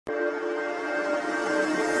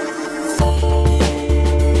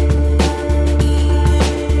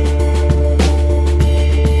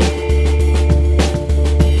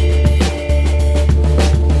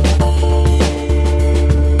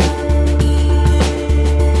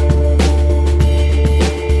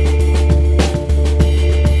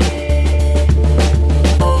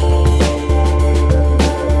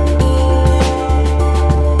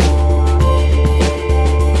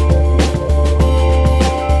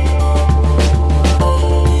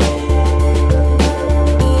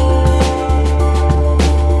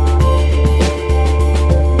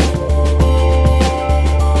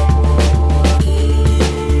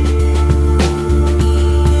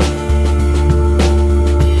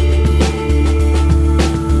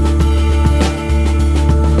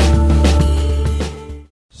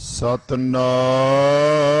ਸਤਨਾਮ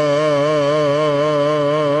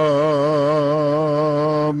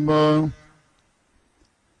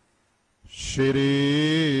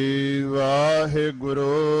ਸ਼੍ਰੀ ਵਾਹਿਗੁਰੂ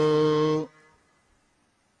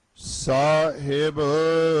ਸਾਹਿਬ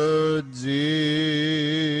ਜੀ।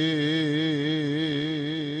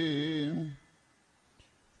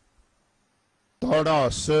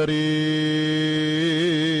 ਤੜਾਸਰੀ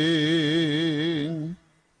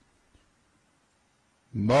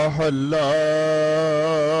ਮਹੱਲਾ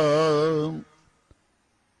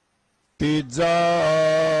ਤੀਜਾ।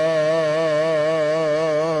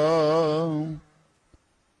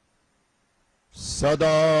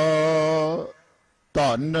 ਸਦਾ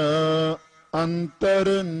ਧਨ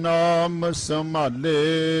ਅੰਤਰ ਨਾਮ ਸੰਭਾਲੇ,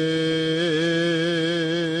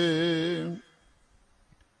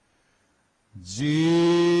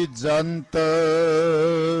 ਜੀ ਜੰਤ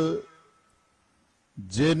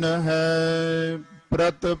ਜਿਨ ਹੈ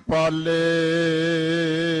ਪ੍ਰਤਪਾਲੇ,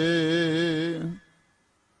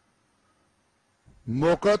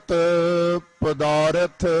 ਮੁਕਤ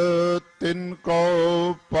ਪਦਾਰਥ ਤਿਨ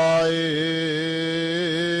ਕੋ ਪਾਏ,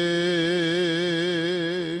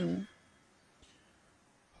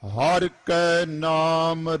 ਹਰ ਕੈ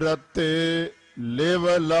ਨਾਮ ਰਤੇ ਲਿਵ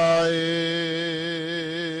ਲਾਏ,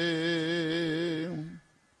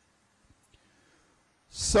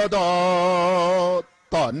 ਸਦਾ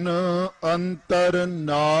ਧਨ ਅੰਤਰ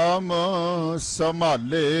ਨਾਮ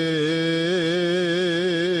ਸੰਭਾਲੇ,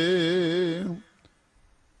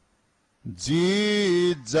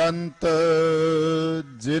 ਜੀ ਜੰਤ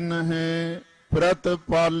ਜਿਨਹਿ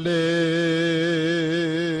ਪ੍ਰਤਪਾਲੇ,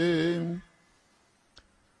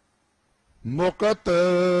 ਮੁਕਤ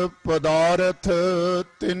ਪਦਾਰਥ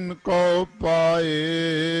ਤਿਨ ਕੋ ਪਾਏ,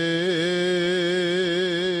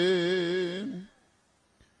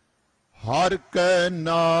 ਹਰ ਕੈ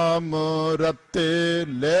ਨਾਮ ਰਤੇ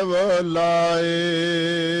ਲਿਵ ਲਾਏ,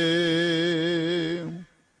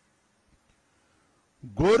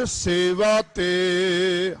 ਗੁਰ ਸੇਵਾ ਤੇ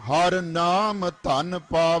ਹਰ ਨਾਮ ਧਨ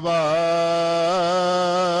ਪਾਵੈ,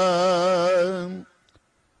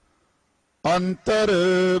 ਅੰਤਰ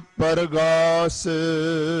ਪਰਗਾਸ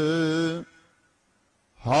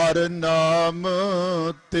ਹਰ ਨਾਮ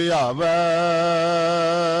ਧਿਆਵੈ,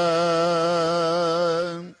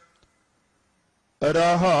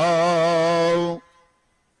 ਰਹਾਉ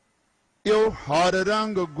ਇਉ ਹਰ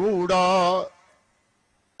ਰੰਗ ਗੂੜਾ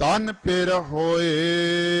ਤਨ ਪਿਰ ਹੋਏ,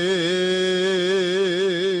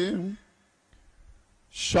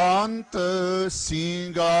 ਸ਼ਾਂਤ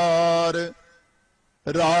ਸਿੰਗਾਰ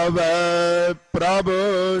ਰਾਵੈ ਪ੍ਰਭ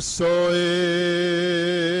ਸੋਏ,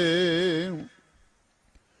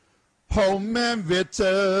 ਹਉਮੈ ਵਿੱਚ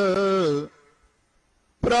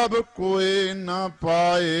ਪ੍ਰਭ ਕੋਇ ਨਾ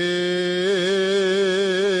ਪਾਏ,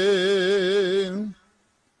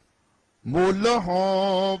 ਮੁੱਲ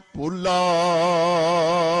ਹੋਂ ਭੁਲਾ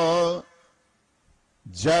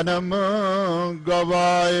ਜਨਮ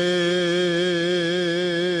ਗਵਾਏ,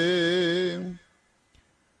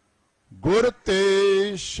 ਗੁਰ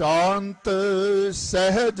ਤੇ ਸ਼ਾਂਤ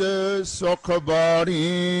ਸਹਿਜ ਸੁਖ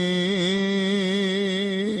ਬਾਣੀ,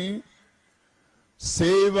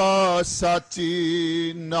 ਸੇਵਾ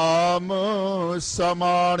ਸਾਚੀ ਨਾਮ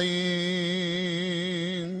ਸਮਾਣੀ,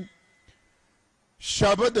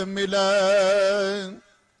 ਸ਼ਬਦ ਮਿਲੈ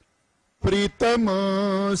ਪ੍ਰੀਤਮ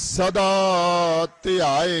ਸਦਾ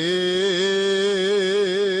ਧਿਆਏ,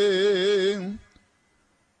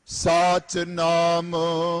 ਸਾਚ ਨਾਮ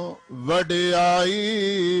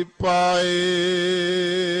ਵਡਿਆਈ ਪਾਏ,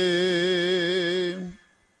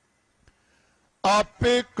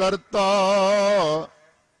 ਆਪੇ ਕਰਤਾ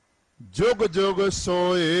ਜੁਗ ਜੁਗ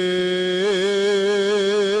ਸੋਏ,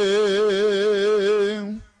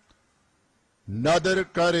 ਨਦਰ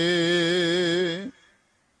ਕਰੇ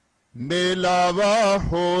ਮੇਲਾਵਾ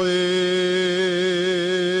ਹੋਏ,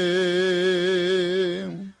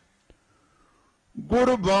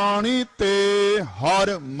 ਗੁਰਬਾਣੀ ਤੇ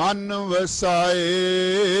ਹਰ ਮਨ ਵਸਾਏ,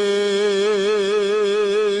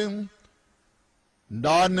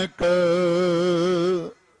 ਨਾਨਕ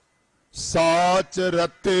ਸਾਚ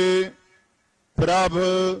ਰਤੇ ਪ੍ਰਭ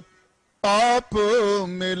ਆਪ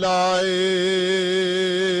ਮਿਲਾਏ,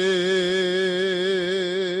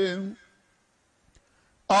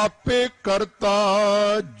 ਆਪੇ ਕਰਤਾ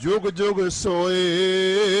ਜੁਗ ਜੁਗ ਸੋਏ,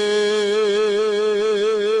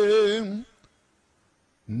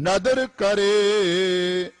 ਨਦਰ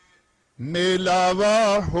ਕਰੇ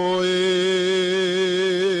ਮੇਲਾਵਾ ਹੋਏ,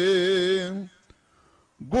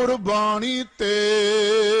 ਗੁਰਬਾਣੀ ਤੇ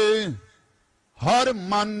ਹਰ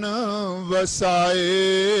ਮਨ ਵਸਾਏ,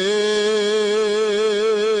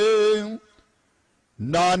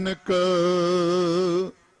 ਨਾਨਕ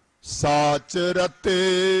साच रते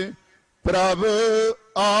प्रभ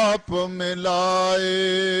आप मिलाए।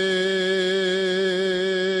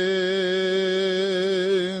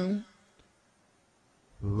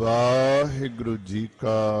 वाहिगुरु जी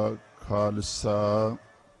का खालसा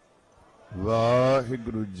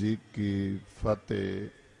वाहिगुरु जी की फतेह।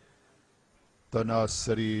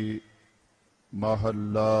 तनासरी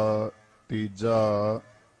महला तीजा।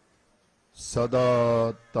 सदा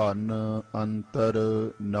धन अंतर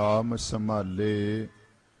नाम संभाले,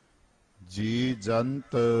 जी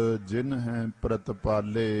जंत जिन है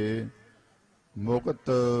प्रतपाले। मुक्त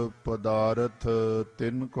पदार्थ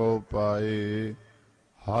तिन को पाए,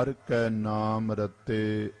 हर कै नाम रते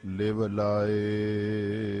लिव लाए।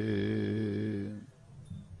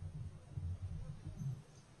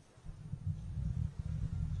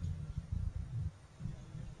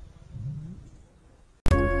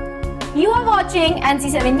 You are watching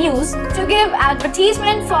NC7 News. To give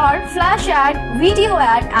advertisement for flash ad, video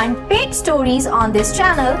ad and paid stories on this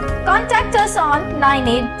channel, contact us on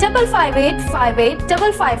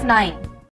 9855858559.